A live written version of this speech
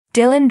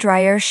Dylan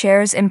Dreyer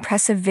shares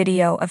impressive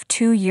video of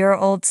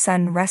 2-year-old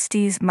son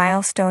Rusty's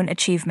milestone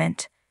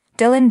achievement.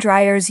 Dylan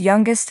Dreyer's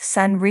youngest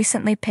son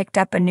recently picked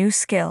up a new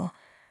skill.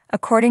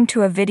 According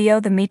to a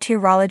video the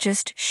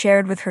meteorologist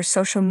shared with her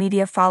social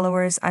media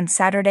followers on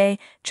Saturday,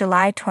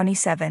 July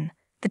 27,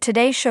 the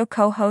Today Show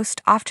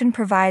co-host often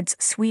provides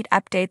sweet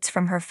updates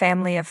from her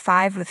family of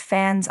 5 with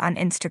fans on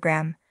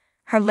Instagram.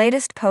 Her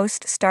latest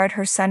post starred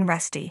her son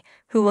Rusty,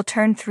 who will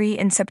turn 3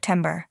 in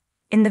September.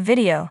 In the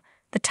video,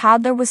 the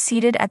toddler was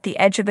seated at the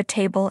edge of a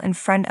table in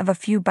front of a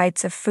few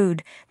bites of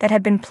food that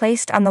had been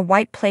placed on the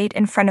white plate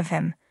in front of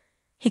him.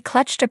 He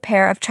clutched a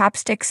pair of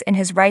chopsticks in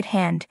his right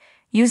hand,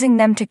 using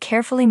them to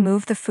carefully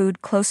move the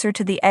food closer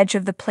to the edge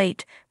of the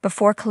plate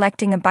before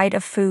collecting a bite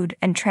of food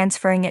and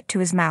transferring it to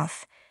his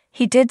mouth.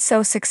 He did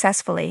so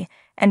successfully,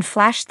 and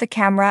flashed the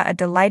camera a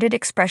delighted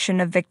expression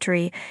of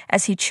victory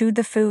as he chewed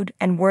the food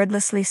and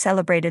wordlessly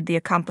celebrated the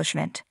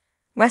accomplishment.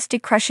 Rusty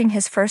crushing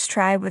his first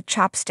try with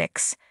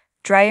chopsticks.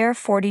 Dreyer,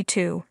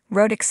 42,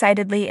 wrote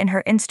excitedly in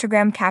her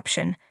Instagram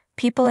caption.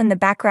 People in the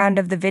background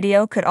of the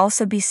video could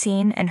also be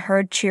seen and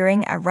heard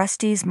cheering at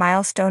Rusty's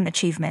milestone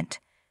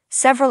achievement.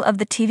 Several of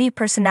the TV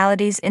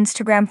personality's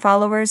Instagram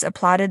followers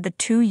applauded the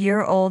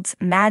 2-year-old's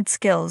mad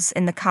skills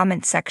in the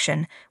comment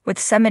section, with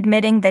some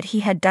admitting that he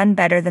had done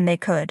better than they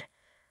could.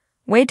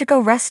 "Way to go,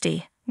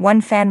 Rusty,"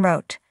 one fan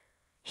wrote.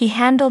 "He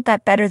handled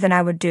that better than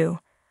I would do,"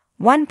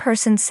 one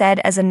person said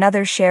as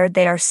another shared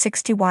they are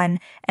 61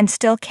 and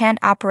still can't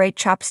operate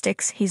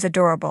chopsticks. "He's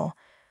adorable."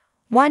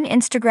 One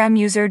Instagram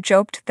user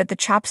joked that the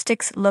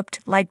chopsticks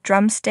looked like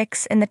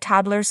drumsticks in the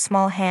toddler's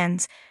small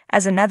hands,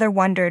 as another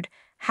wondered,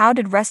 how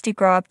did Rusty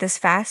grow up this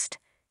fast?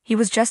 He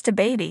was just a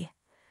baby.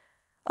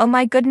 "Oh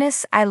my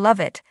goodness, I love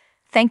it.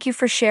 Thank you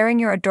for sharing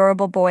your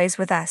adorable boys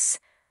with us,"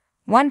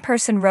 one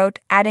person wrote,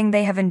 adding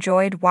they have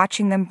enjoyed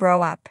watching them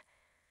grow up.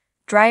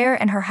 Dreyer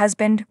and her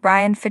husband,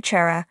 Brian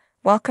Fichera,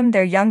 welcomed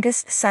their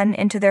youngest son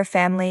into their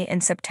family in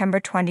September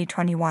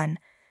 2021.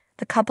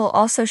 The couple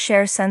also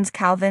share sons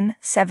Calvin,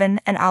 7,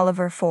 and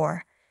Oliver,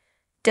 4.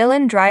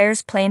 Dylan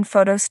Dreyer's plain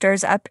photo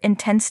stirs up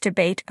intense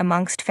debate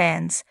amongst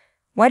fans.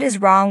 What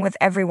is wrong with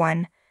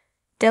everyone?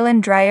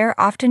 Dylan Dreyer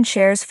often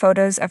shares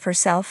photos of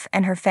herself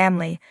and her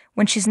family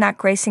when she's not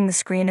gracing the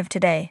screen of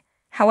Today.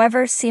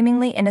 However,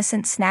 seemingly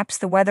innocent snaps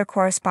the weather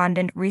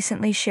correspondent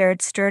recently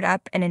shared stirred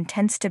up an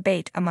intense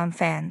debate among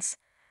fans.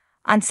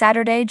 On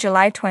Saturday,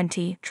 July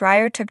 20,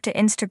 Dreyer took to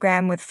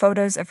Instagram with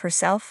photos of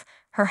herself,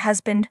 her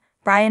husband,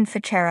 Brian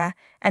Fichera,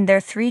 and their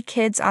 3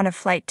 kids on a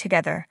flight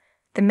together.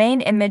 The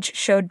main image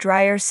showed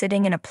Dreyer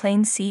sitting in a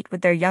plane seat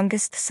with their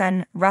youngest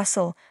son,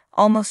 Russell,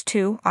 almost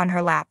 2, on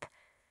her lap.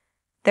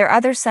 Their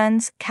other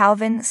sons,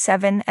 Calvin,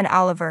 7, and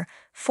Oliver,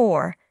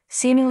 4,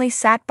 seemingly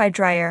sat by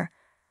Dreyer,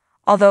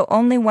 although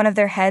only one of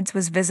their heads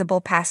was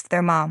visible past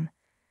their mom.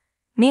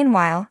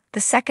 Meanwhile, the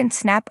second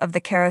snap of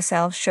the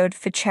carousel showed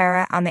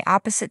Fichera on the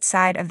opposite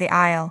side of the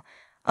aisle,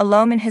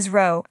 alone in his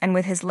row and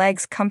with his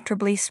legs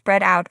comfortably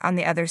spread out on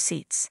the other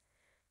seats.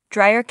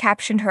 Dreyer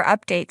captioned her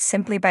update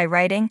simply by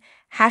writing,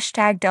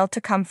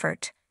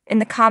 #DeltaComfort. In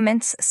the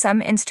comments,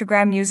 some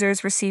Instagram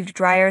users received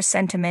Dreyer's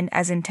sentiment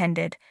as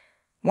intended.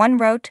 One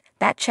wrote,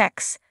 "That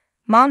checks.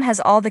 Mom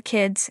has all the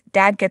kids,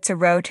 Dad gets a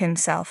row to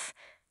himself.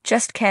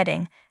 Just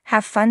kidding,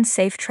 have fun,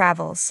 safe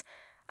travels."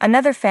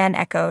 Another fan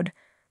echoed,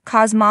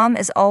 "'Cause mom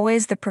is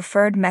always the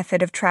preferred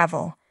method of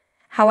travel."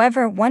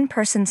 However, one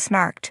person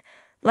snarked,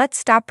 "Let's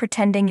stop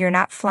pretending you're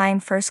not flying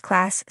first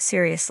class,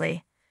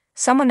 seriously."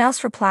 Someone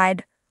else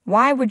replied,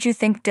 "Why would you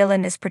think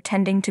Dylan is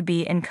pretending to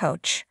be in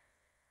coach?"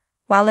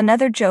 While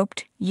another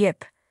joked,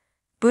 "Yip.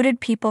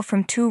 Booted people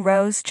from 2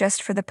 rows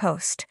just for the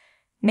post.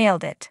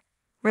 Nailed it."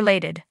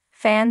 Related,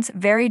 fans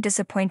very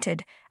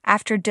disappointed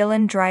after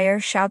Dylan Dreyer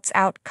shouts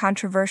out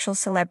controversial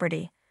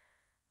celebrity.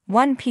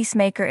 One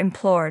peacemaker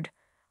implored,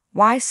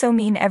 "Why so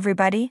mean,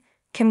 everybody?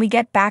 Can we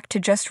get back to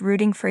just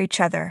rooting for each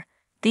other?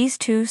 These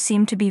 2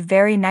 seem to be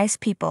very nice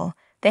people,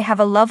 they have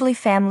a lovely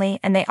family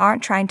and they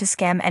aren't trying to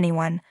scam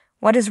anyone.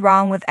 What is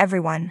wrong with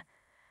everyone?"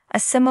 A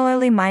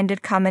similarly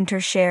minded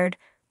commenter shared,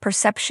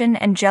 "Perception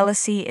and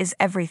jealousy is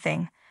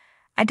everything.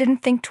 I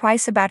didn't think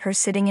twice about her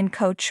sitting in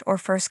coach or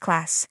first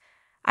class.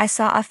 I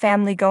saw a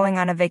family going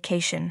on a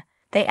vacation."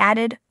 They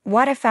added,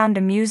 "What I found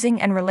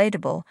amusing and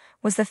relatable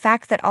was the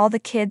fact that all the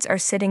kids are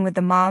sitting with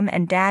the mom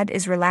and dad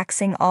is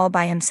relaxing all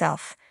by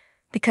himself.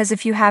 Because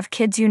if you have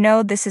kids you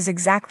know this is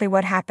exactly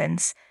what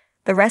happens.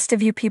 The rest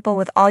of you people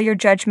with all your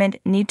judgment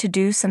need to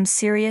do some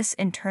serious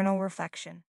internal reflection."